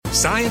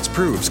Science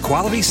proves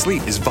quality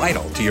sleep is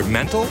vital to your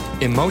mental,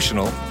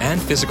 emotional,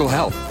 and physical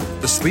health.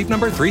 The Sleep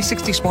Number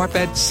 360 smart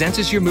bed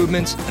senses your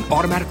movements and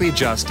automatically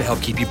adjusts to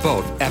help keep you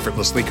both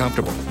effortlessly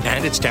comfortable.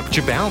 And it's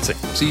temperature balancing,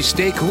 so you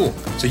stay cool.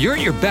 So you're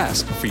at your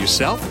best for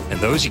yourself and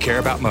those you care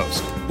about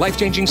most.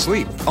 Life-changing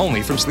sleep,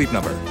 only from Sleep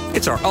Number.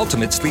 It's our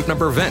ultimate Sleep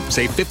Number event.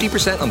 Save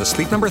 50% on the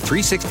Sleep Number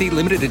 360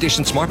 limited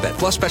edition smart bed,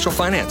 plus special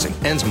financing.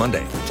 Ends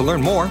Monday. To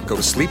learn more, go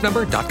to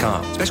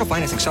sleepnumber.com. Special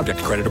financing subject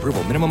to credit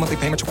approval. Minimum monthly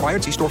payments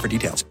required. See store for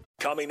details.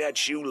 Coming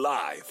at you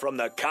live from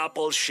the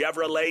Koppel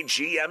Chevrolet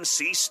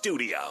GMC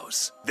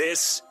studios.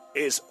 This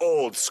is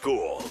Old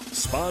School,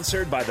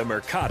 sponsored by the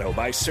Mercado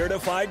by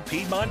Certified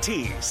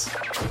Piedmontese.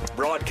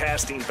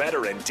 Broadcasting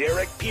veteran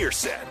Derek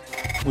Pearson.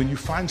 When you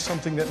find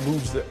something that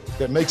moves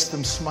that makes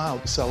them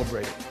smile,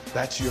 celebrate it.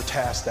 That's your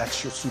task.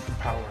 That's your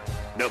superpower.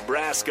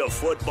 Nebraska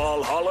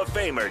Football Hall of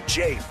Famer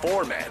Jay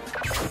Foreman.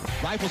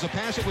 Rifles a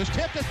pass. It was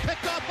tipped. It's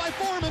picked up by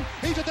Foreman.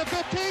 He's at the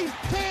 15,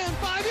 10,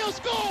 5. He'll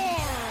score!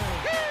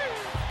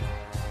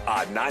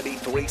 On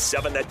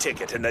 93.7 The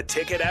Ticket and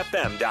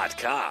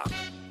theticketfm.com.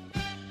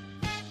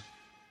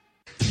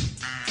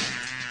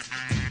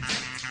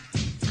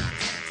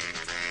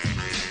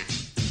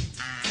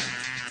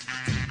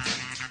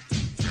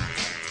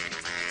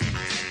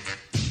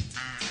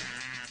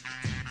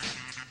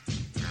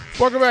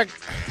 Welcome back.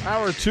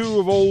 Hour 2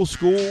 of Old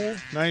School,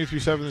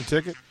 93.7 The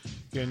Ticket.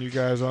 Again, you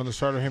guys on the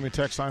Starter Hemi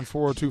text line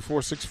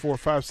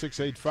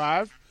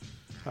 402-464-5685.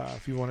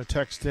 If you want to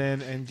text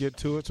in and get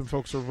to it, some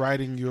folks are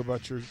writing you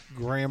about your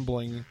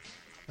grambling.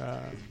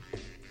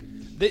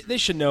 They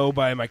should know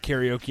by my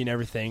karaoke and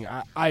everything.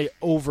 I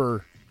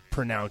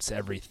over-pronounce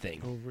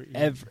everything.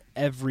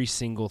 Every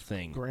single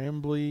thing.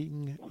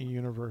 Grambling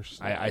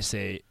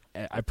University.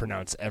 I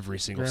pronounce every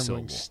single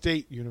syllable. Grambling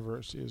State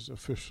University is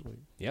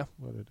officially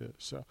what it is.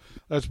 So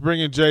let's bring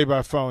in Jay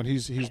by phone.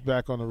 He's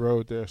back on the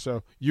road there.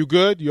 So you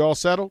good? You all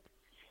settled?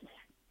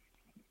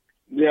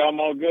 Yeah, I'm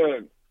all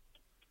good.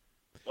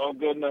 All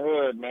good in the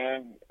hood,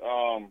 man.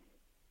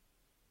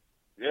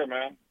 Yeah,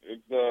 man.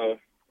 It's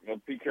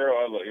Pete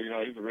Carroll.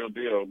 He's a real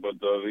deal. But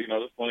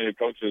there's plenty of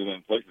coaches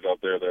and places out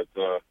there that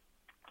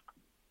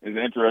is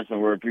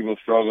interesting where people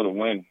struggle to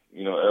win.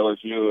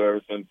 LSU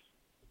ever since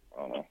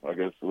I don't know. I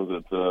guess was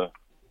it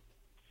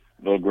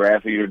little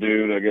grass eater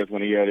dude? I guess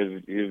when he had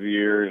his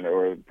year,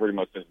 or pretty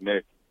much since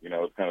Nick,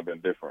 it's kind of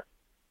been different.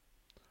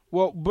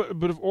 Well,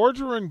 but if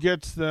Orgeron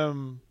gets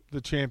them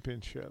the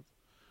championship,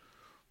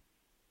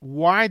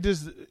 why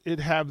does it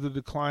have the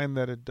decline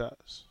that it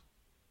does?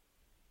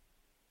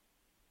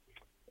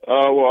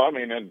 Well, I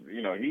mean,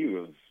 he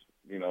was,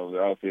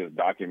 obviously it's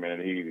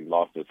documented. He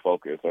lost his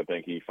focus. I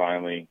think he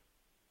finally,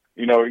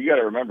 you got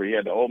to remember he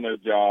had the Ole Miss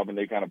job, and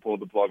they kind of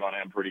pulled the plug on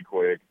him pretty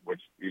quick,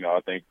 which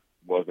I think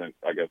wasn't,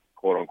 I guess,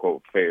 quote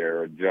unquote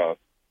fair or just.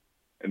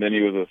 And then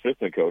he was an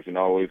assistant coach, and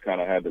always kind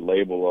of had the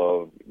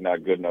label of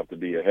not good enough to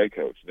be a head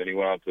coach. Then he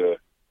went out to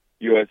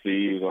USC.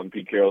 He was on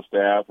Pete Carroll's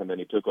staff, and then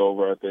he took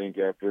over, I think,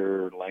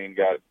 after Lane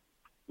got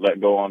let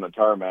go on the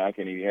tarmac,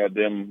 and he had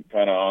them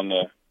kind of on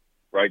the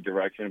right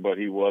direction, but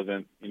he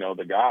wasn't,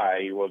 the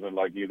guy. He wasn't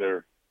like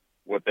either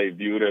what they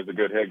viewed as a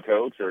good head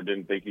coach or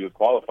didn't think he was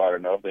qualified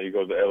enough. Then he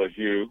goes to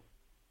LSU,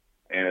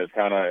 and it's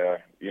kind of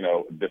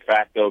de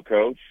facto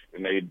coach,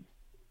 and they,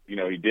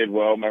 he did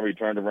well. Remember, he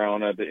turned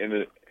around at the end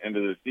of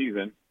the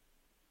season.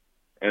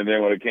 And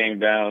then when it came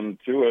down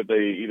to it,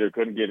 they either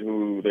couldn't get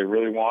who they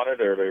really wanted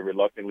or they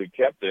reluctantly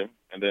kept him.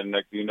 And then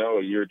next thing you know,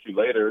 a year or two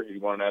later, he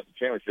won a national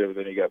championship, and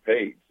then he got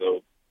paid.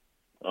 So,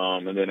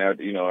 and then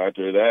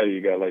after that,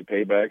 he got like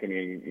payback, and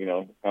he,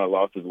 kind of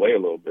lost his way a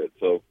little bit.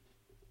 So,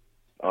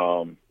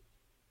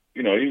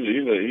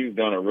 he's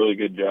done a really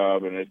good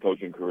job in his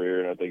coaching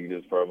career, and I think he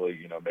just probably,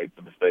 made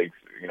some mistakes,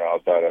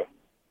 outside of,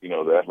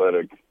 the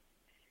athletic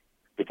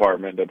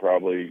department that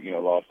probably,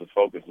 lost his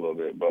focus a little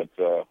bit. But,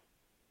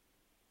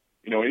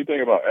 when you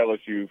think about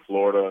LSU,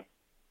 Florida,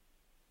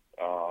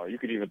 you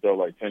could even throw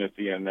like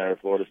Tennessee in there,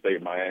 Florida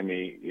State,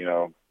 Miami,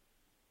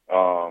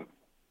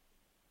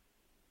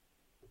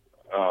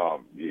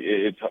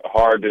 it's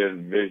hard to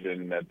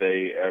envision that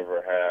they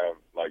ever have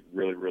like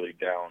really, really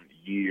down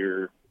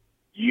years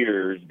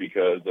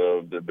because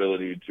of the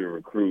ability to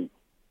recruit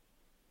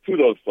to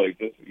those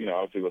places,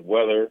 obviously with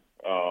weather,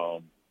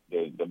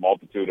 the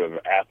multitude of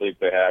athletes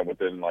they have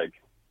within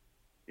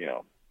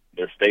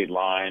their state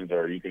lines,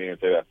 or you can even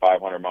say that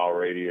 500-mile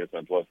radius,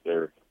 and plus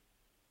their,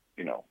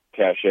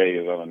 cachet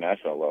is on a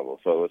national level.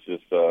 So it's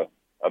just, I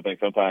think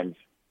sometimes,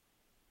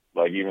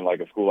 even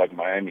a school like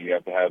Miami, you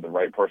have to have the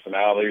right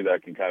personality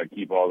that can kind of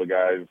keep all the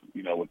guys,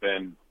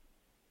 within,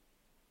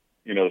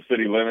 the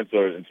city limits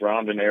or in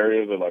surrounding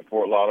areas of like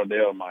Fort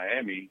Lauderdale and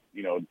Miami,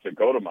 to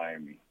go to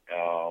Miami.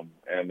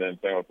 And then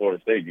same with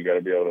Florida State, you got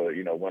to be able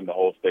to, win the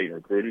whole state in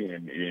recruiting,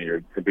 and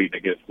you're competing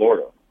against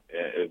Florida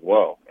as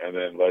well. And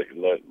then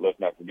let's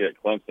not forget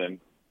Clemson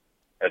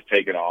has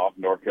taken off.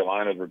 North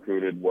Carolina's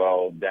recruited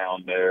well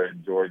down there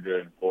in Georgia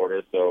and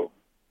Florida. So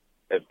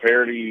as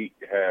parity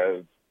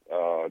has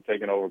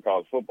taken over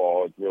college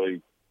football, it's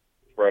really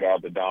spread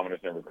out the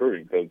dominance in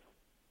recruiting because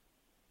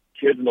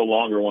kids no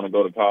longer want to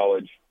go to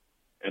college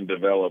and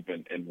develop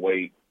and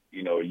wait,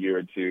 a year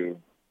or two,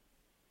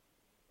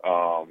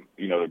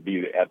 to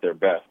be at their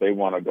best. They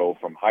want to go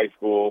from high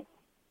school,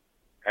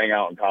 hang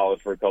out in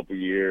college for a couple of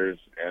years,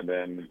 and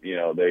then,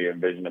 they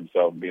envision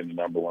themselves being the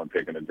number one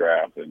pick in the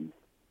draft, and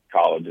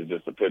college is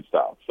just a pit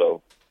stop.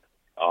 So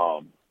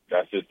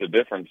that's just the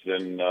difference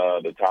in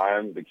the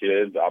time, the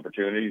kids, the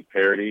opportunities,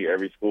 parity.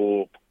 Every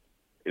school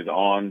is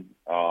on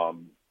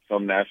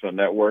some national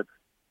network,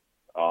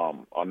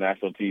 on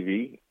national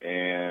TV,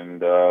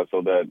 and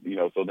so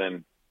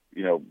then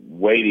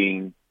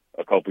waiting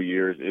a couple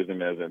years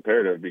isn't as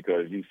imperative,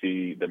 because you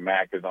see the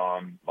MAC is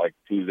on like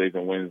Tuesdays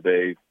and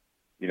Wednesdays,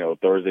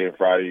 Thursday and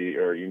Friday,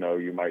 or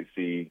you might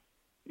see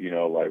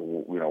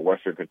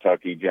Western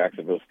Kentucky,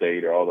 Jacksonville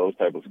State, or all those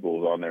type of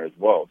schools on there as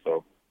well.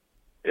 So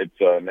it's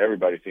and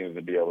everybody seems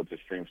to be able to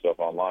stream stuff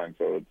online.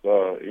 So it's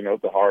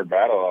it's a hard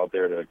battle out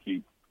there to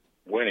keep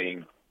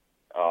winning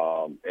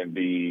and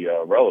be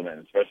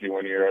relevant, especially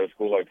when you're at a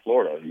school like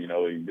Florida.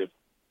 You just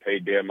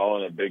paid Dan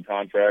Mullen a big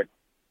contract.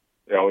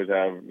 They always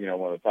have,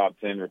 one of the top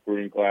 10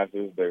 recruiting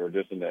classes. They were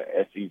just in the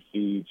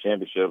SEC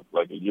championship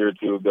like a year or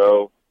two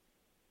ago,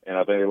 and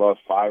I think they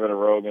lost 5 in a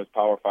row against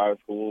Power 5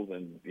 schools,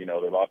 and, they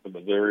lost to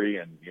Missouri,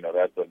 and,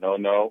 that's a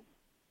no-no.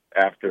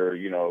 After,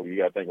 you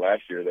got to think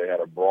last year they had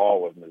a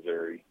brawl with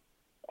Missouri,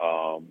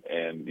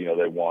 and,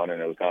 they won,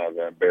 and it was kind of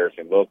an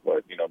embarrassing look,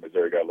 but,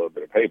 Missouri got a little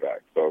bit of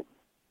payback. So,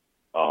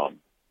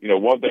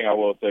 one thing I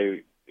will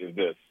say is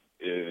this,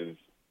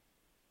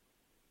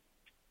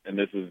 and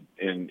this is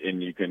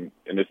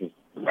this is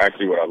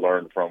actually what I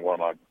learned from one of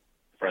my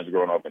friends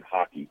growing up in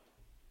hockey,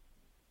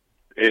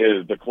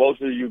 is the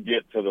closer you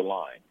get to the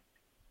line,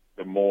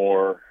 the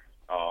more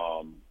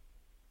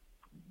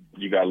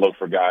you got to look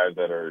for guys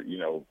that are,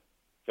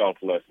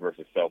 selfless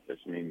versus selfish.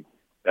 I mean,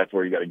 that's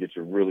where you got to get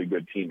your really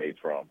good teammates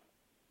from.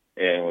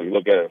 And when you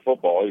look at it in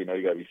football, you got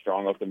to be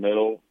strong up the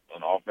middle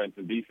on offense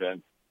and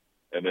defense,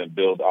 and then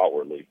build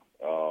outwardly.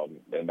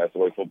 And that's the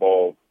way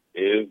football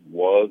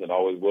was, and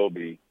always will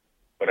be.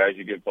 But as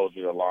you get closer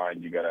to the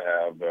line, you got to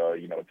have,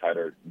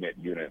 tighter knit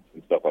units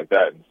and stuff like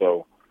that. And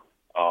so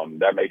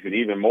that makes it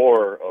even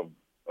more of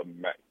a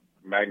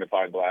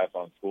magnifying glass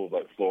on schools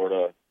like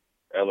Florida,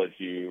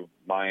 LSU,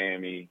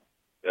 Miami,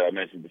 that I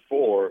mentioned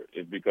before,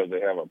 is because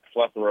they have a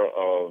plethora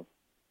of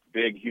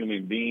big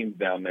human beings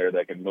down there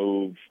that can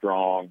move,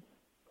 strong,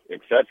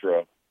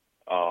 etc.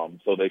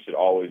 So they should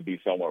always be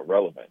somewhat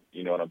relevant.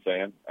 You know what I'm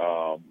saying?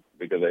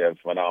 Because they have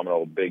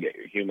phenomenal big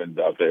humans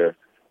out there,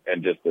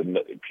 and just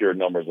the pure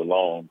numbers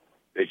alone,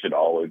 they should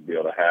always be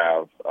able to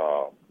have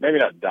maybe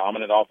not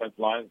dominant offensive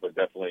lines, but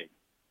definitely,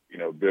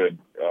 good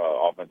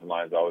offensive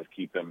lines. Always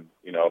keep them,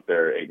 up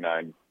there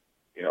 8-9,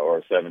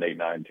 or 7, 8,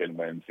 9, 10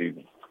 win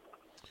seasons.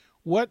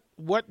 What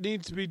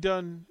needs to be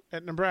done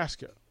at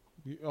Nebraska?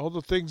 All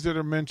the things that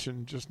are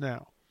mentioned just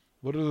now.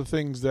 What are the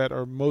things that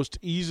are most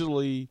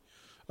easily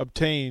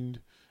obtained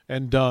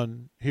and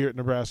done here at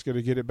Nebraska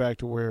to get it back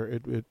to where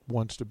it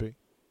wants to be?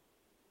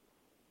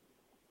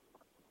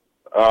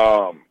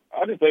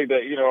 I just think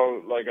that,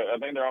 I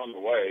think they're on the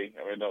way.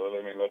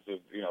 Let's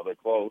just, they're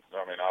close.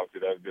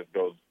 Obviously that just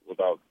goes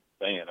without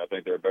saying. I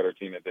think they're a better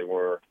team than they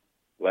were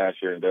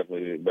last year, and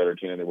definitely a better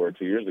team than they were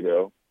 2 years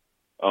ago.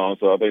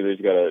 So I think they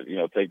just got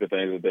to, take the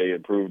things that they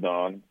improved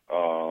on,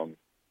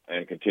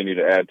 and continue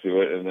to add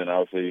to it. And then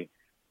obviously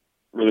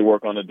really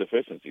work on the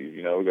deficiencies.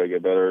 We got to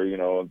get better,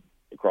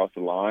 across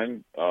the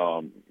line.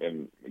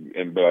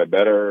 And by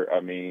better,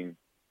 I mean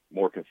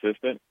more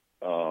consistent,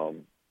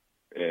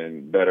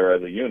 and better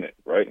as a unit,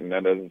 right? And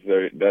that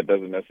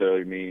doesn't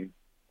necessarily mean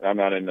I'm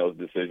not in those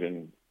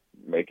decision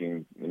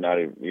making, not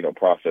even,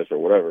 process or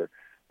whatever,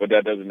 but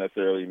that doesn't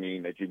necessarily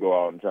mean that you go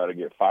out and try to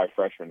get 5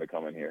 freshmen to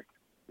come in here.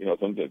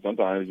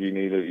 Sometimes you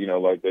need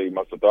like they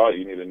must have thought,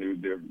 you need a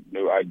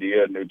new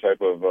idea, a new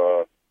type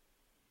of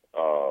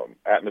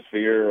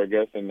atmosphere, I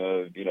guess, in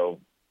the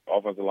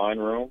offensive line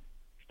room.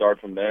 Start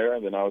from there,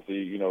 and then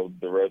obviously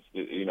the rest.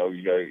 You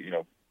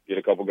got get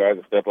a couple guys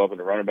to step up in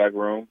the running back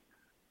room,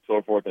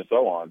 so forth and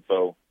so on.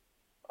 So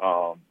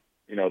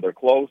they're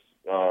close,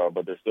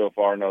 but they're still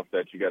far enough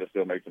that you got to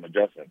still make some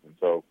adjustments. And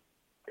so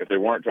if they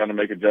weren't trying to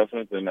make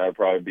adjustments, then that would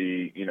probably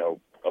be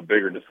a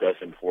bigger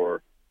discussion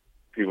for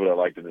people that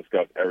like to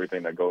discuss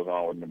everything that goes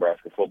on with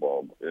Nebraska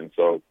football. And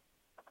so,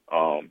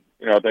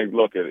 I think,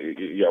 look,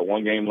 you got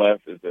one game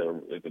left. It's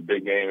a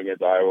big game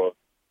against Iowa.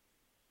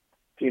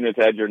 Team that's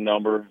had your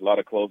number, a lot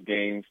of close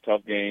games,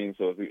 tough games.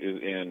 So,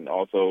 and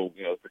also,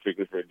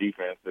 particularly for a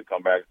defense to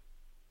come back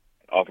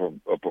off of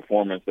a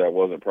performance that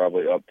wasn't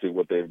probably up to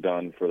what they've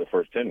done for the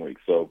first 10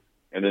 weeks. So,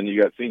 and then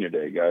you got senior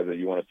day, guys that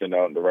you want to send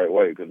out in the right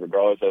way, because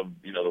regardless of,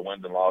 the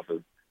wins and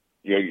losses,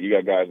 you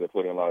got guys that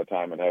put in a lot of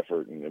time and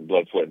effort and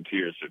blood, sweat, and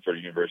tears for the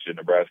University of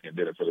Nebraska, and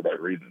did it for the right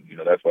reasons.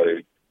 That's why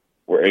they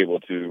were able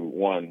to,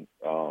 one,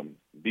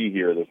 be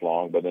here this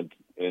long, but then,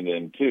 and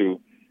then two,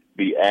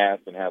 be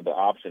asked and have the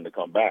option to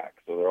come back.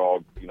 So they're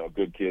all,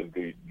 good kids,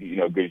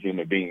 good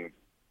human beings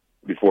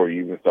before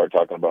you even start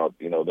talking about,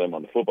 them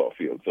on the football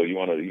field. So you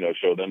want to,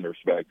 show them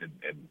respect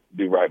and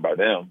do right by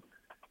them.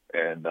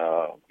 and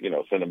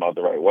send them out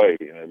the right way.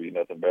 And it'd be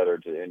nothing better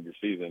to end your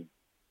season,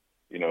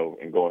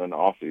 and going into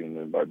off season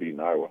than by beating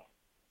Iowa.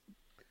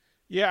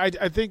 Yeah,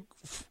 I think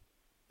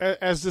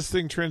as this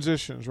thing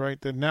transitions, right,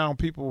 that now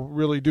people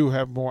really do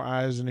have more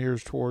eyes and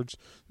ears towards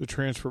the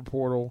transfer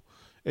portal,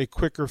 a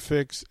quicker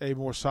fix, a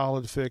more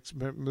solid fix.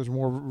 There's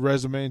more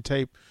resume and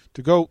tape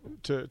to go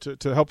to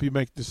help you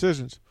make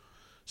decisions.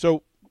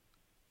 So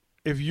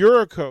if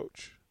you're a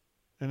coach,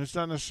 and it's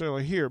not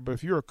necessarily here, but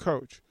if you're a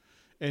coach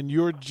and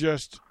you're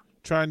just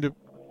trying to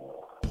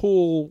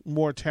pull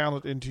more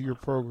talent into your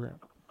program,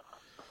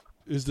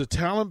 is the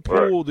talent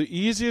pool the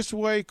easiest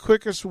way,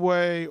 quickest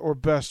way, or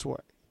best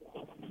way?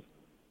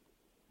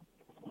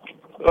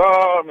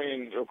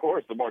 Of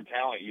course, the more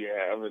talent you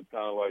have, it's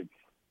kind of like,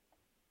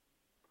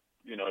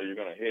 you're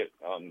going to hit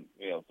on,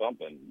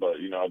 something. But,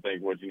 I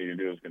think what you need to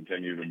do is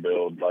continue to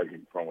build,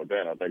 from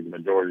within. I think the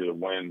majority of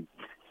the wins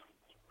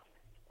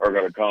are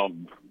going to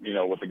come,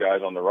 with the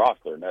guys on the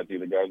roster. And that's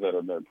either guys that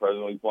are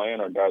presently playing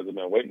or guys that have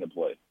been waiting to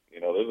play.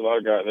 There's a lot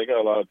of guys, they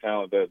got a lot of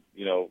talent that,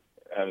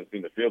 haven't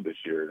seen the field this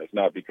year. And it's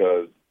not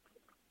because,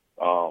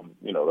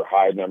 they're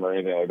hiding them or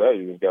anything like that.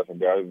 You just got some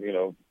guys,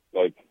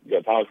 like you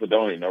got Thomas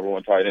Fedoni, number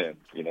one tight end.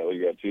 You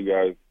got two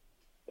guys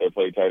that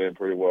play tight end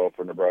pretty well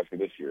for Nebraska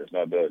this year. It's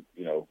not that,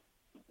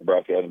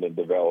 Nebraska hasn't been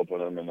developing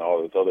them and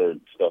all this other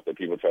stuff that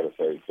people try to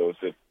say. So it's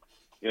just,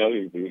 you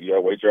got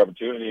to wait your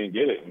opportunity and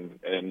get it.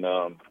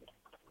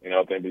 And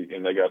I think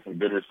they got some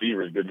good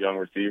receivers, good young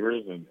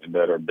receivers, and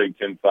that are Big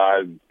Ten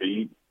size and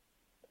speed.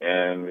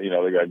 And,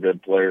 they got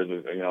good players,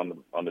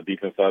 on the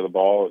defense side of the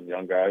ball, and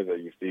young guys that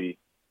you see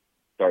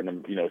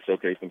starting to,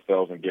 showcase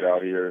themselves and get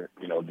out here,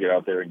 get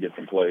out there and get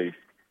some plays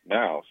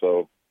now.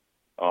 So,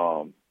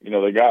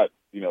 they got,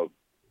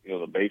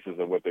 the basis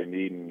of what they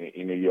need,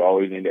 and, you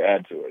always need to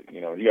add to it.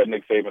 You got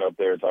Nick Saban up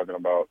there talking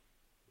about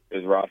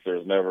his roster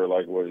is never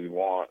like what he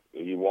wants.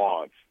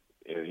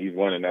 And he's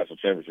winning national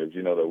championships.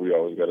 That we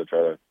always got to try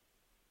to,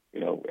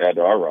 add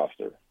to our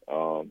roster.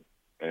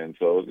 And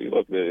so,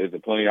 look, there's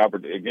plenty of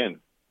opportunity. Again,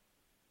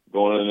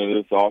 going into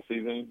this off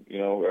season,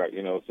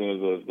 as soon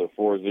as the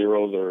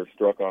 4-0s are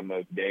struck on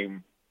the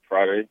game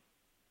Friday,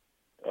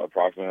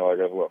 approximately,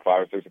 5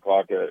 or 6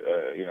 o'clock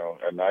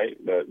at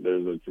night, that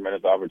there's a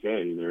tremendous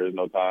opportunity. There is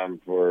no time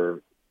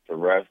to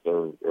rest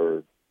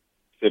or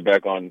sit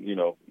back on,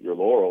 your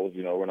laurels.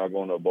 We're not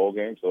going to a bowl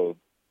game, so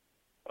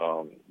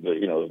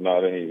there's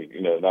not any,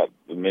 not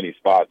many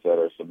spots that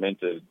are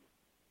cemented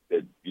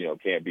that,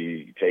 can't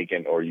be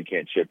taken or you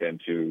can't chip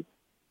into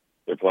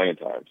their playing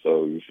time.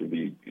 So you should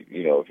be,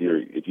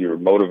 if you're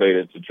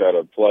motivated to try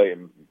to play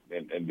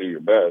and do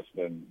your best,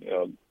 then,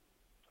 you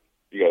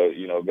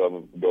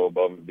gotta, go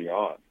above and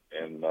beyond.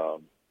 And,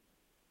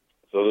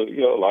 so,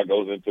 a lot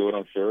goes into it,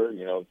 I'm sure,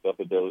 stuff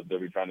that they'll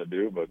be trying to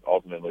do, but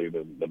ultimately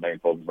the main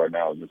focus right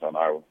now is just on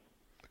Iowa.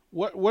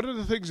 What are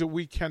the things that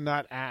we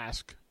cannot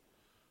ask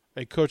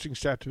a coaching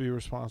staff to be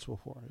responsible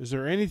for? Is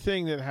there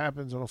anything that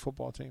happens on a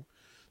football team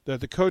that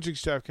the coaching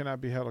staff cannot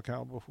be held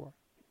accountable for?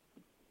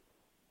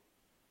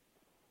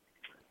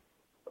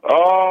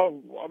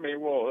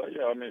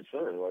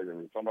 Sure.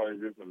 If somebody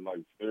gets in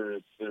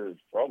serious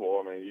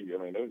trouble,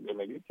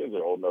 these kids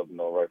are old enough to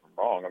know right from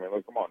wrong.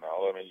 Look, come on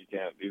now. You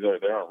can't.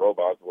 They aren't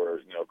robots where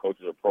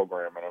coaches are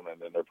programming them and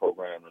then they're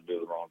programming them to do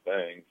the wrong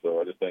thing. So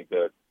I just think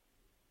that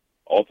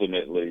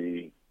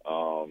ultimately,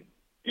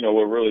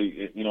 what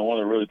really, one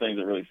of the really things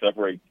that really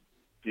separate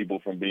people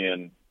from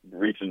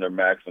reaching their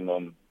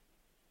maximum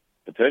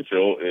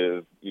potential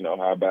is,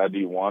 how bad do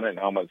you want it and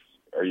how much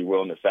are you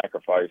willing to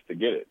sacrifice to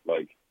get it?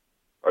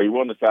 Are you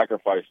willing to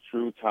sacrifice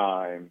true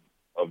time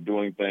of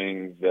doing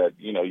things that,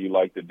 you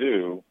like to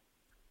do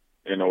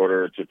in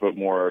order to put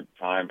more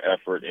time,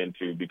 effort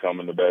into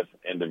becoming the best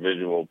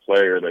individual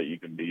player that you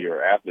can be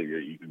or athlete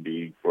that you can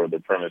be, for the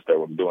premise that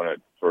we're doing it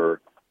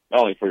for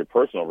not only for your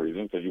personal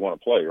reasons, because you want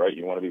to play, right?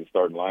 You want to be the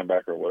starting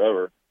linebacker or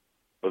whatever,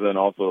 but then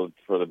also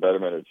for the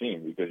betterment of the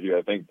team, because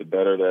I think the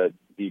better that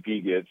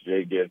DP gets,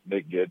 Jay gets,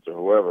 Nick gets, or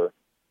whoever,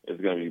 is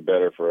going to be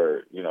better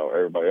for,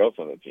 everybody else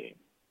on the team.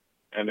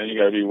 And then you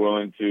got to be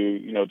willing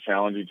to,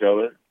 challenge each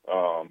other,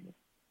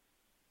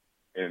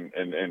 and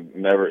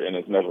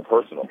it's never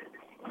personal,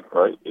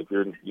 right? If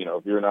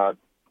you're not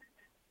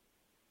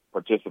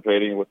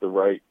participating with the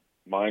right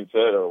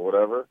mindset or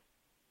whatever,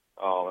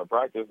 in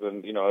practice, then,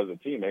 as a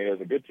teammate,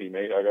 as a good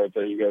teammate, I got to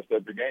tell you, you got to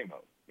step your game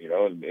up,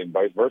 and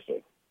vice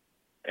versa.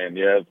 And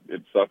yeah,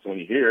 it sucks when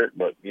you hear it,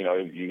 but, you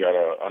got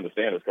to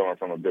understand it's coming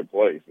from a good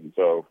place. And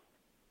so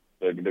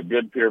the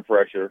good peer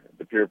pressure,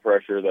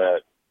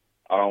 that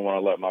I don't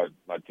want to let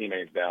my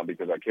teammates down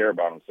because I care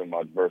about them so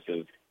much,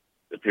 versus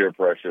the peer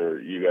pressure,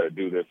 you got to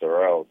do this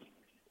or else,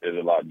 is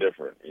a lot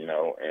different,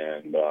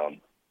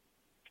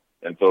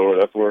 and so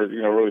that's where,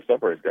 really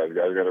separates guys.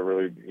 Guys got to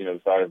really,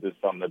 decide if this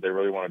is something that they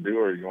really want to do,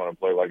 or you want to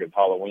play like it's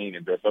Halloween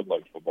and dress up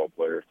like a football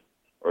player,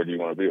 or do you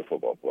want to be a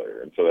football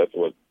player? And so that's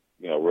what,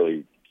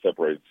 really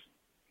separates,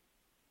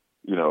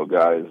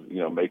 guys,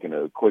 making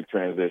a quick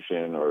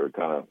transition or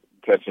kind of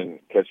catching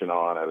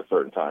on at a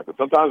certain time. But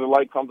sometimes the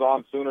light comes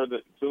on sooner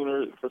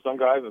for some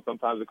guys, and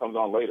sometimes it comes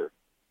on later.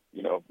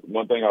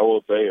 one thing I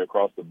will say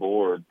across the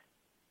board,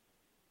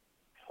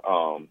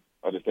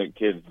 I just think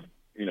kids,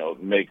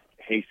 make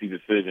hasty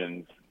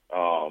decisions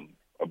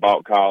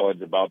about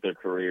college, about their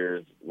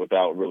careers,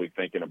 without really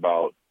thinking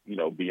about,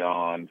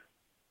 beyond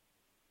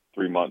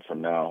 3 months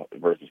from now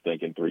versus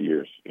thinking 3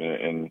 years.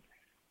 And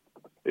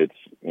it's,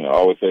 I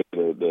always say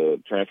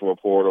the transfer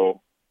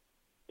portal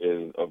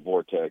is a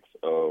vortex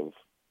of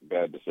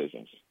bad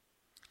decisions.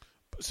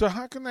 So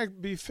how can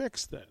that be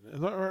fixed then?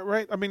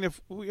 Right? I mean,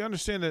 if we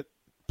understand that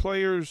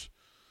players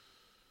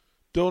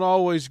don't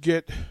always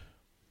get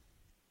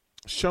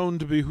shown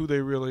to be who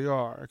they really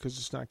are because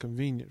it's not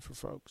convenient for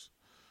folks.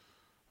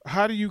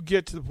 How do you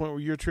get to the point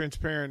where you're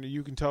transparent and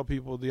you can tell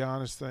people the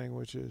honest thing,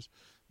 which is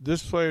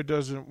this player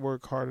doesn't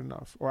work hard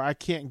enough, or I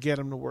can't get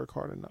him to work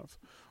hard enough,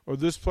 or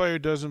this player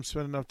doesn't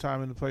spend enough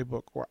time in the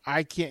playbook, or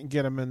I can't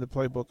get him in the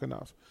playbook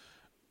enough?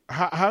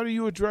 How do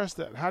you address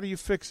that? How do you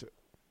fix it?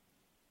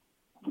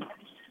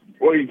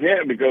 Well, you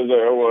can't because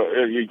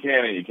you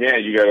can and you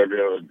can't. You got to be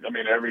able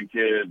to, every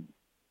kid,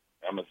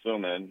 I'm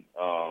assuming,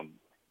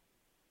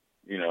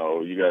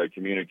 you got to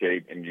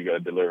communicate and you got to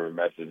deliver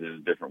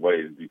messages different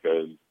ways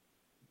because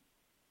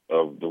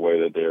of the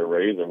way that they're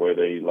raised or the way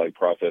they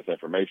process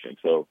information.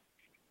 So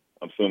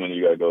I'm assuming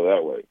you got to go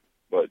that way.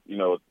 But,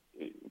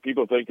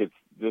 people think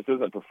this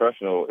isn't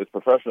professional. It's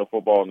professional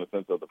football in the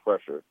sense of the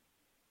pressure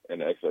and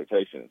the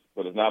expectations,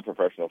 but it's not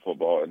professional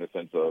football in the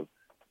sense of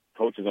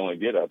coaches only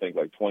get, I think,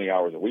 20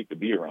 hours a week to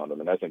be around them,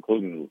 and that's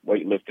including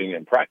weightlifting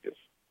and practice.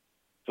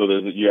 So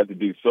you have to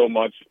do so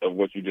much of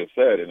what you just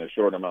said in a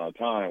short amount of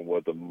time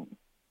with the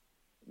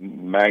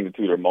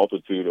magnitude or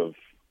multitude of,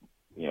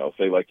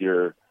 say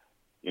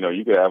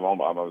you could have, I'm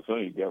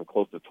assuming you could have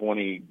close to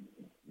 20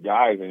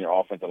 guys in your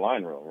offensive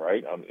line room,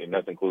 right? And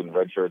that's including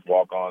red shirts,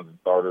 walk-ons, and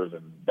starters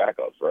and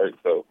backups, right?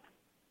 So,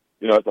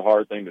 it's a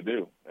hard thing to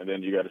do. And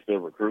then you got to still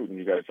recruit and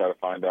you got to try to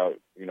find out,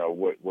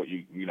 what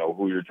you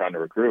who you're trying to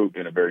recruit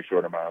in a very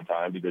short amount of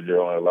time because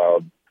you're only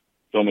allowed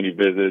so many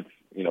visits,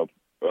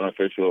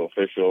 unofficial,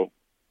 official,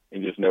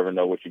 and you just never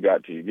know what you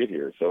got till you get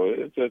here. So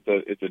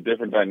it's a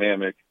different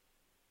dynamic,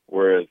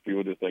 whereas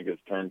people just think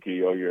it's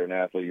turnkey. Oh, you're an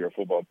athlete, you're a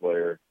football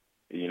player,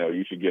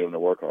 you should get them to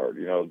work hard.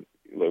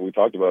 Like we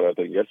talked about, I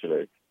think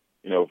yesterday,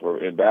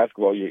 in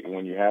basketball,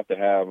 when you have to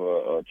have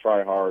a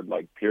try hard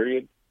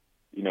period,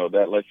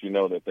 that lets you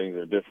know that things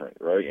are different,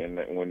 right?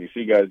 And when you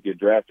see guys get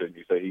drafted and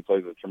you say he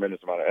plays a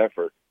tremendous amount of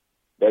effort,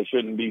 that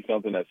shouldn't be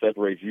something that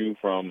separates you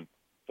from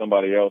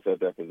somebody else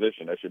at that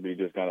position. That should be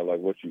just kind of like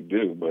what you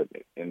do. But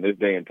in this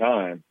day and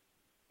time,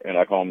 and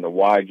I call them the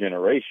why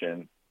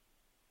generation,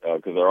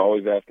 because they're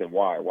always asking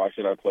why. Why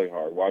should I play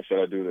hard? Why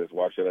should I do this?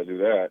 Why should I do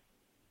that?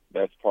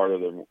 That's part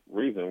of the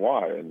reason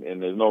why.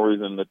 And there's no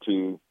reason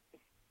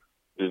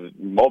there's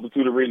a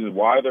multitude of reasons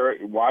why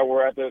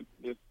we're at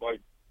this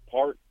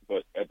part.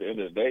 But at the end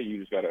of the day, you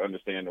just got to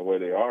understand the way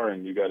they are,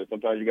 and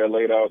sometimes you got to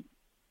lay it out,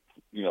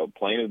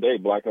 plain as day,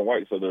 black and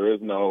white. So there is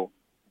no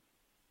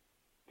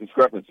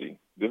discrepancy.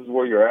 This is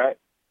where you're at.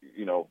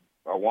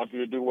 I want you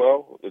to do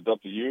well. It's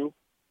up to you.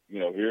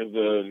 Here's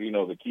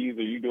the keys.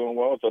 Are you doing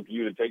well? It's up to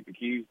you to take the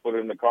keys, put it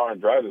in the car,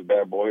 and drive this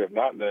bad boy. If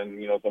not, then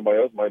somebody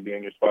else might be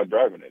in your spot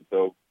driving it.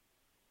 So,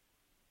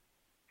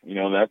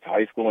 that's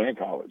high school and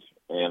college.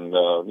 And,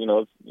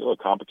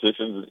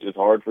 competition is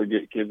hard for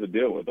kids to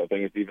deal with. I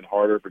think it's even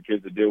harder for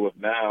kids to deal with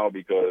now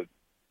because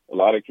a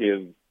lot of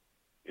kids,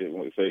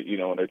 when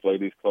they play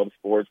these club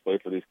sports, play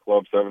for these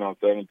club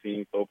 7-on-7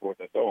 teams, so forth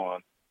and so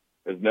on,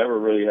 has never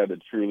really had to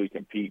truly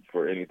compete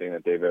for anything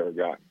that they've ever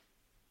gotten.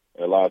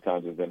 And a lot of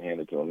times it's been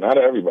handed to them. Not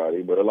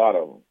everybody, but a lot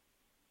of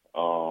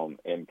them.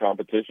 And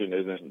competition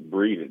isn't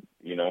breeded,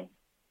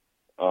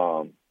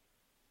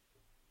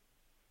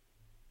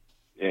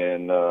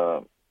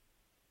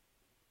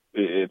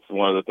 it's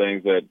one of the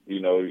things that,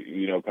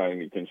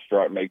 kind of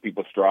can make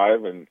people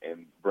strive and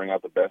bring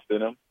out the best in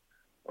them.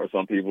 Or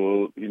some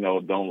people,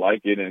 don't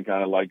like it and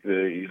kind of like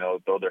to,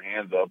 throw their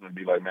hands up and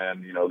be like,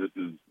 man, this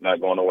is not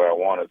going the way I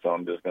want it. So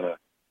I'm just going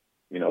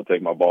to,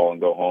 take my ball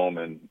and go home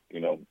and,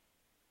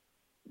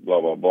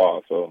 blah, blah,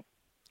 blah. So,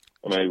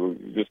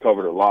 we just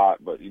covered a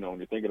lot, but, when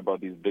you're thinking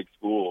about these big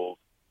schools,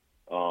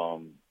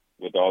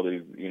 with all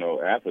these,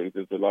 athletes,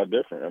 it's a lot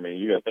different.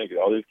 You got to think,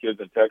 all these kids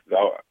in Texas,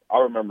 I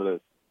remember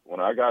this. When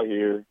I got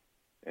here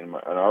in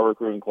our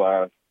recruiting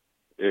class,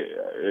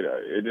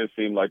 it just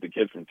seemed like the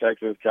kids from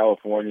Texas,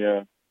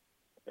 California,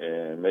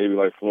 and maybe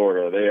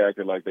Florida, they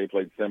acted like they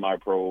played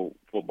semi-pro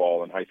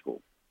football in high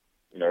school.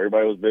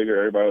 Everybody was bigger,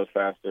 everybody was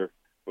faster.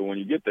 But when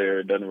you get there,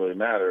 it doesn't really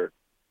matter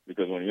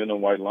because when you're in the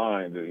white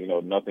line,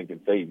 nothing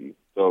can save you.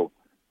 So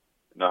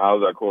now how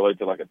does that correlate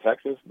to a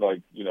Texas?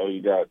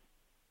 You got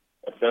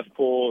a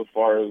cesspool as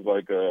far as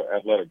a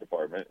athletic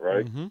department,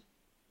 right? Mm-hmm.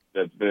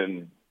 That's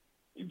been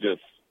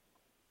just,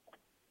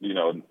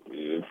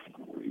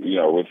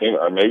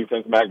 maybe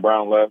since Mac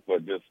Brown left,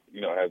 but just,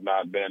 has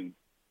not been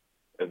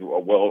as a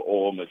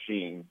well-oiled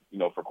machine,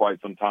 for quite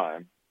some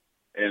time.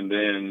 And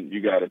then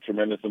you got a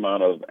tremendous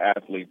amount of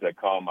athletes that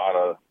come out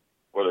of,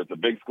 whether it's a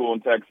big school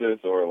in Texas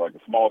or a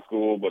small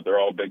school, but they're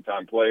all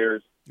big-time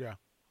players. Yeah.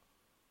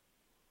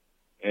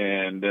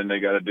 and then they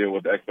got to deal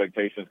with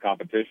expectations,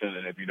 competition,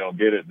 and if you don't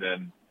get it,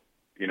 then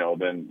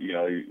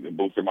the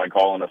booster might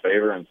call in a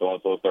favor, and so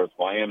starts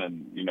playing,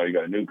 and you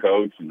got a new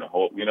coach, and the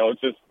whole,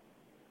 it's just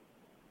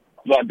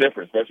a lot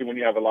different, especially when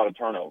you have a lot of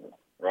turnover,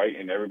 right?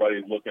 And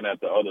everybody's looking at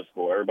the other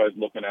school. Everybody's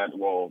looking at,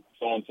 well,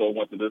 so and so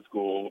went to this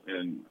school,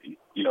 and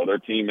their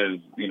team is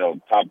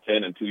top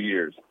 10 in 2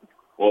 years.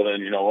 Well,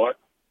 then you know what?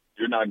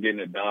 You're not getting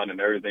it done,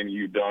 and everything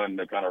you've done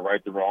to kind of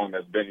right the wrong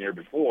that's been here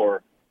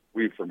before,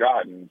 we've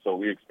forgotten. So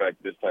we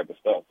expect this type of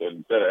stuff. So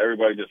instead of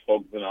everybody just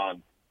focusing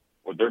on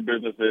what their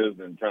business is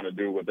and trying to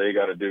do what they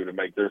got to do to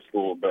make their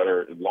school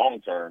better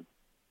long term,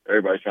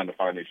 everybody's trying to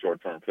find these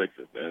short term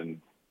fixes. And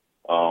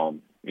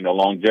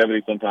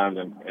longevity sometimes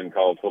in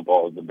college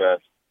football is the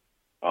best.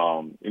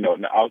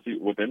 Obviously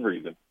within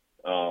reason,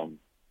 and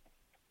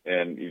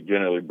it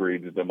generally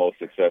breeds the most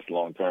success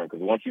long term.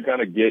 Because once you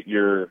kind of get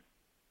your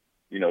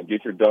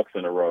ducks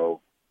in a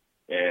row,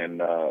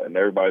 and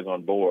everybody's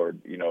on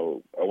board, I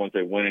wouldn't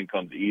say winning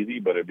comes easy,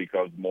 but it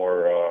becomes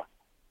more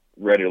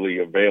readily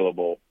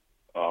available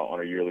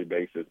on a yearly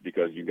basis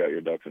because you got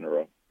your ducks in a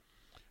row.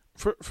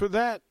 For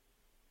that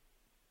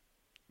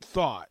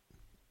thought,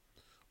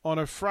 on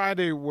a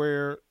Friday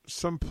where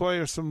some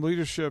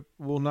leadership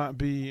will not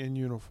be in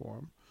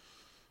uniform,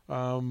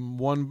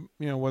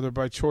 whether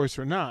by choice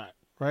or not,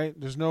 right?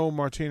 There's no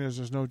Martinez,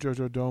 there's no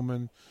JoJo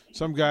Domann.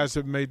 Some guys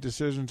have made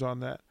decisions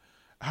on that.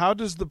 How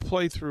does the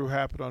playthrough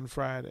happen on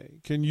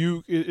Friday?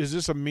 Is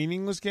this a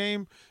meaningless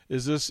game?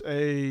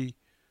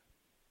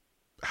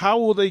 How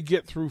will they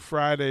get through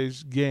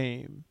Friday's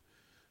game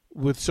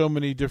with so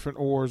many different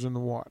oars in the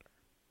water?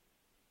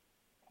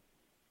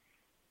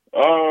 I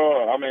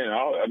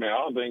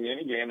don't think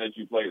any game that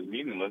you play is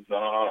meaningless.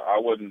 I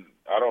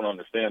don't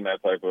understand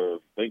that type of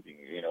thinking.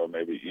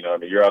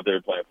 You're out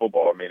there playing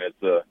football.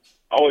 I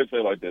always say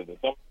like this: if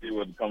somebody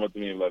would come up to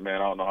me and be like,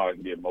 "Man, I don't know how I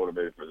can get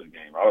motivated for this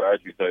game," I would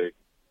ask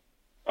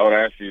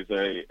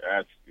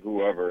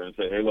whoever and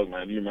say, "Hey, look,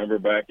 man, do you remember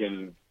back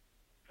in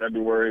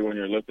February when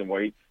you're lifting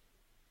weights,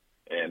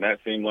 and that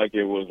seemed like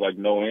it was like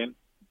no end,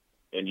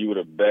 and you would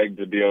have begged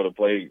to be able to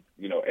play,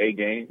 a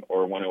game,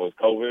 or when it was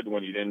COVID,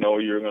 when you didn't know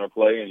you were going to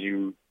play and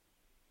you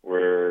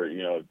were,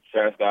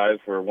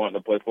 chastised for wanting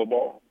to play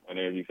football?" And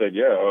if you said,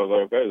 "Yeah," I was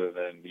like, "Okay,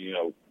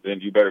 then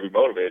you better be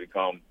motivated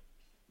come,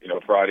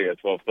 Friday at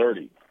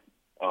 12:30.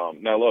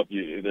 Now, look,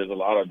 there's a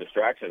lot of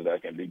distractions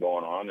that can be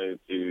going on.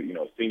 It's,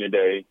 senior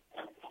day.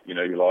 You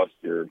lost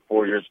your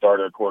 4-year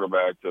starter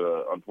quarterback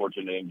to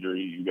unfortunate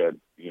injury. You got,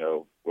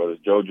 whether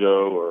it's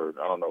JoJo or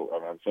I don't know.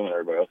 I'm assuming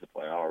everybody else is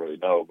playing. I don't really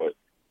know, but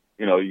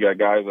you got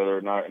guys that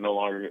are no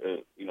longer,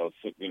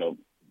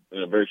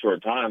 in a very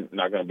short time,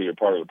 not going to be a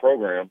part of the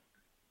program.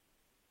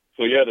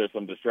 So yeah, there's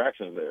some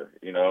distractions there,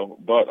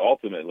 but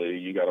ultimately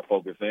you got to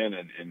focus in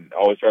and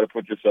always try to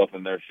put yourself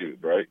in their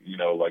shoes, right?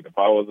 Like if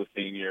I was a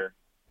senior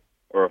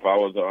or if I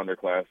was an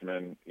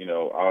underclassman,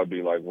 I would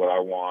be like, what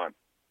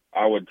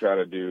I would try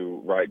to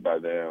do right by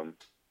them,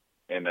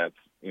 and that's,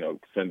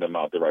 send them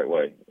out the right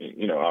way.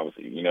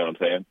 Obviously, you know what I'm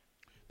saying?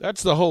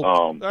 That's the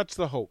hope. That's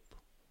the hope.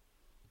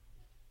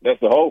 That's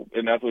the hope,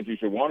 and that's what you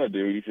should want to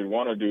do. You should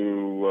want to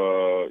do,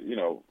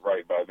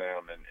 right by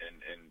them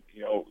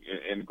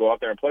and go out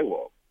there and play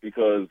well.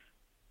 Because,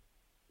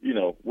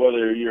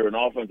 whether you're an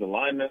offensive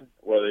lineman,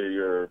 whether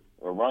you're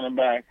a running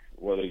back,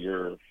 whether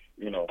you're,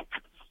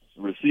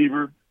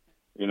 receiver,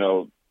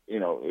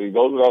 it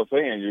goes without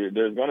saying,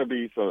 there's going to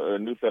be a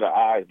new set of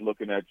eyes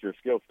looking at your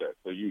skill set.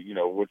 So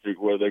what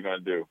are they going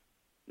to do?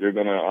 You're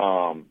going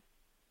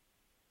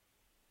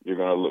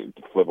to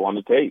flip on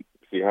the tape,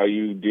 see how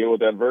you deal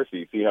with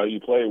adversity, see how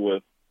you play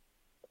with,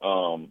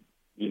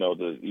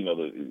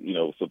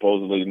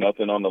 supposedly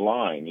nothing on the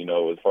line,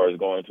 as far as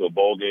going to a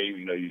bowl game,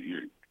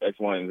 you're X,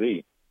 Y, and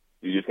Z.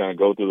 You just kind of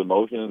go through the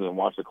motions and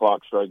watch the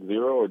clock strike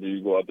zero, or do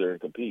you go out there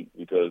and compete?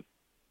 Because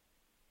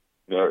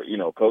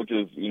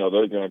coaches,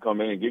 they're going to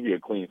come in and give you a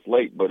clean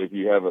slate, but if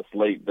you have a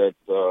slate that's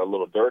a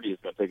little dirty,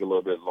 it's going to take a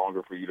little bit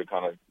longer for you to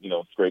kind of,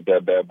 scrape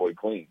that bad boy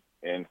clean.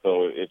 And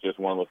so it's just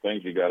one of those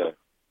things you got,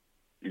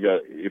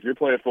 if you're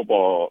playing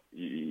football,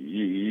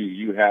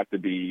 you have to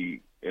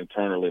be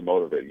internally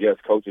motivated. Yes,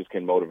 coaches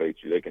can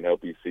motivate you. They can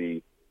help you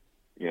see,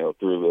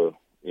 through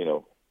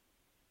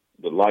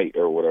the light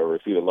or whatever,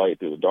 see the light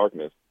through the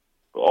darkness.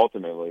 But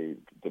ultimately,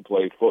 to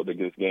play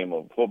this game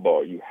of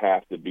football, you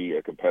have to be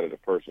a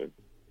competitive person.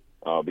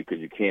 Because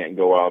you can't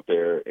go out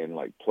there and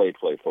play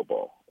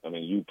football.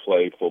 You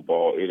play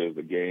football. It is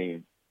a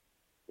game.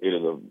 It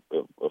is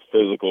a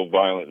physical,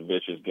 violent,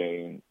 vicious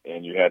game,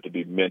 and you have to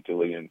be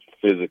mentally and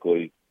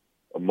physically,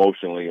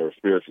 emotionally, or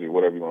spiritually,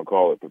 whatever you want to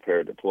call it,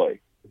 prepared to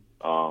play.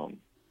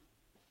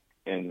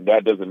 And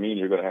that doesn't mean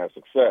you're going to have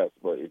success,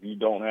 but if you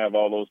don't have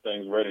all those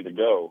things ready to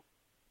go,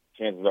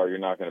 chances are you're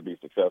not going to be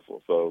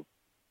successful. So,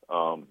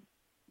 I'm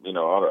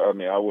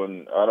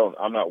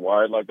not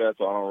wired like that,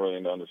 so I don't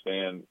really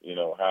understand,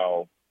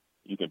 how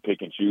you can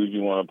pick and choose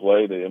you want to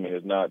play.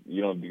 It's not,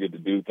 you don't get to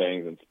do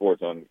things in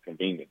sports on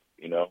convenience,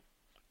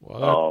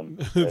 Well, and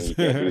you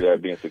can't do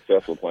that being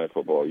successful playing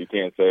football. You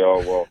can't say,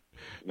 I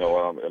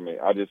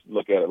just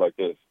look at it like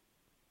this.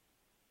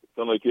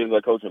 some of the kids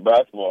I coach in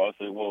basketball, I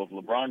say, well, if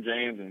LeBron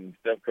James and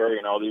Steph Curry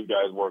and all these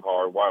guys work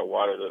hard, why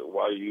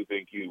do you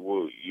think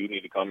you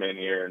need to come in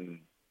here and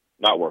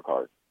not work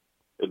hard?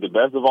 If the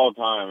best of all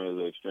time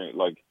is extreme,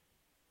 like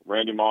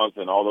Randy Moss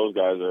and all those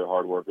guys are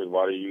hard workers,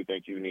 why do you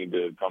think you need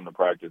to come to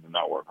practice and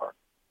not work hard?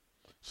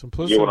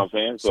 Simplicity. You get what I'm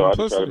saying? So I just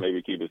try to Simplicity.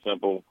 maybe keep it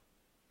simple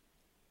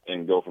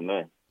and go from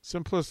there.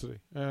 Simplicity.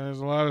 There's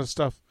a lot of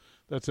stuff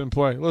that's in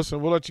play.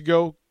 Listen, we'll let you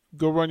go.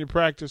 Go run your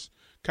practice,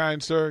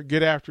 kind sir.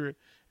 Get after it,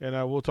 and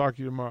we'll talk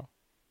to you tomorrow.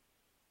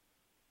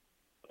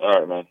 All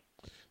right, man.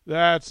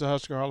 That's the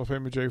Husker Hall of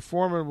Famer Jay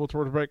Foreman. We'll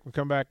throw the break and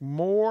come back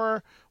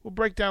more. We'll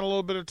break down a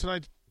little bit of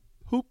tonight's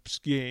hoops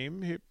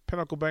game here at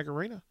Pinnacle Bank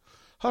Arena.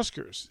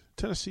 Huskers,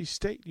 Tennessee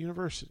State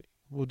University.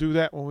 We'll do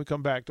that when we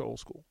come back to Old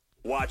School.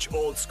 Watch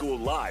Old School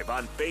live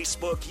on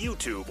Facebook,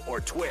 YouTube, or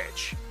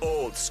Twitch.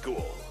 Old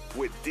School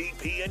with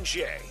DP and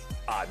J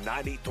on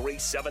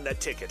 93.7 The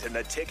Ticket and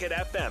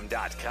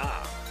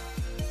theticketfm.com.